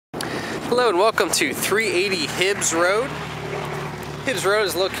Hello and welcome to 380 Hibbs Road. Hibbs Road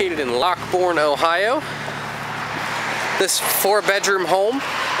is located in Lockbourne, Ohio. This 4-bedroom home,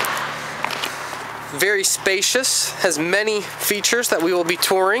 very spacious, has many features that we will be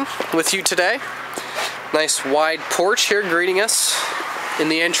touring with you today. Nice wide porch here greeting us in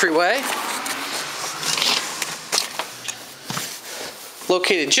the entryway.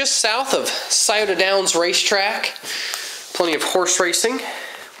 Located just south of Scioto Downs Racetrack, plenty of horse racing.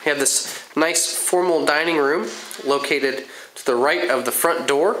 We have this nice formal dining room located to the right of the front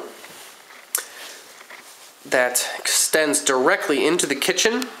door that extends directly into the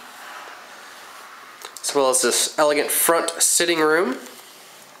kitchen, as well as this elegant front sitting room.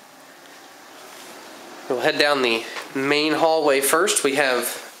 We'll head down the main hallway first. We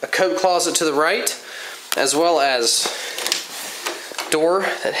have a coat closet to the right, as well as a door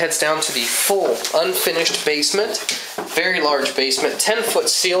that heads down to the full unfinished basement. Very large basement, 10-foot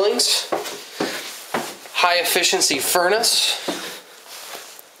ceilings, high efficiency furnace.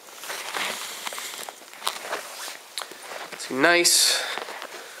 It's a nice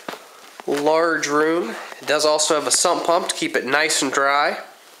large room. It does also have a sump pump to keep it nice and dry.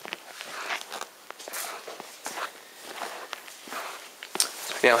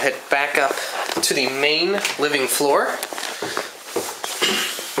 Now head back up to the main living floor.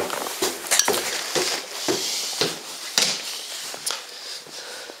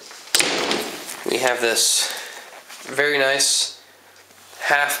 We have this very nice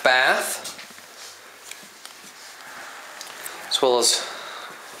half bath, as well as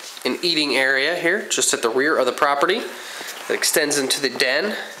an eating area here just at the rear of the property that extends into the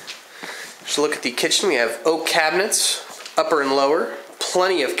den. Just look at the kitchen. We have oak cabinets, upper and lower,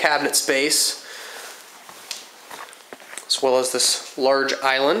 plenty of cabinet space, as well as this large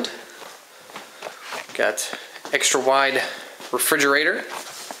island. Got extra wide refrigerator,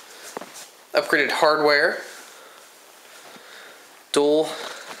 upgraded hardware, dual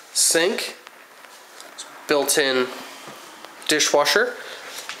sink, built-in dishwasher.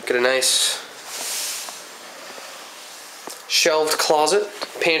 Got a nice shelved closet,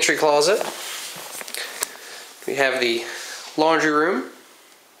 pantry closet. We have the laundry room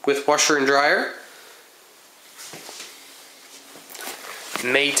with washer and dryer,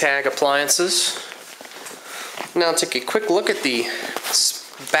 Maytag appliances. Now take a quick look at the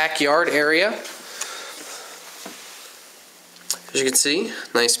backyard area. As you can see,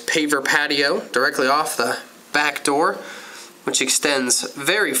 nice Paver Patio directly off the back door, which extends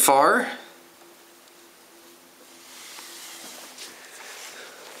very far.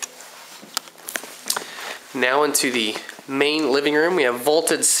 Now into the main living room. We have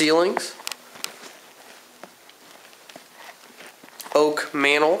vaulted ceilings, oak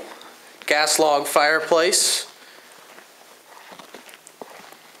mantel, gas log fireplace,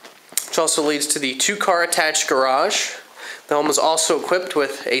 which also leads to the 2-car attached garage. The home is also equipped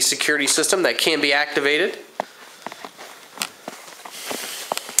with a security system that can be activated.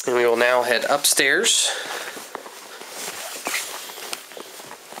 And we will now head upstairs.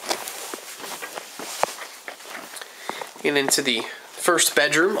 Get into the first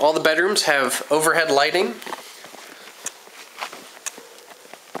bedroom. All the bedrooms have overhead lighting.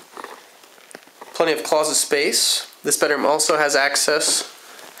 Plenty of closet space. This bedroom also has access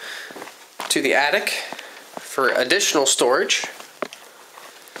to the attic for additional storage.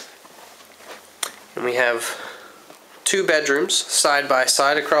 And we have 2 bedrooms side by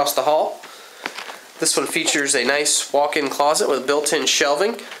side across the hall. This one features a nice walk-in closet with built-in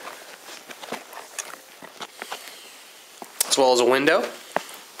shelving, as well as a window,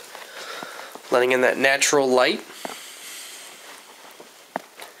 letting in that natural light.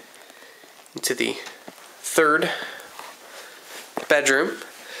 Into the third bedroom.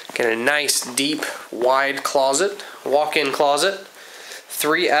 Get a nice, deep, wide closet, walk-in closet.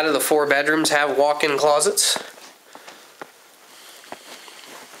 3 out of the 4 bedrooms have walk-in closets.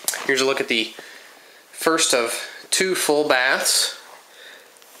 Here's a look at the first of 2 full baths.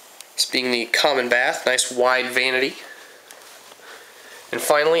 This being the common bath, nice wide vanity. And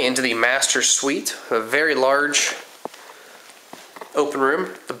finally into the master suite, a very large open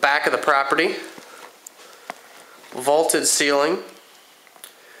room, the back of the property. Vaulted ceiling.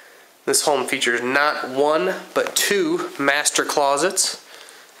 This home features not 1 but 2 master closets.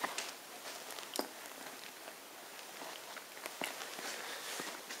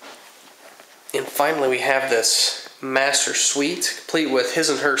 And finally we have this master suite, complete with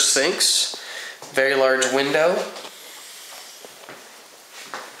his and her sinks. Very large window.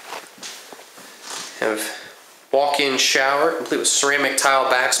 Have walk-in shower, complete with ceramic tile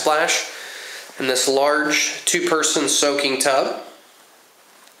backsplash. And this large 2-person soaking tub.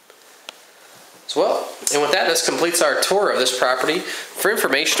 as well. And with that, this completes our tour of this property. For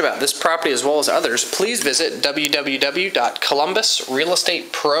information about this property as well as others, please visit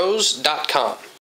www.columbusrealestatepros.com.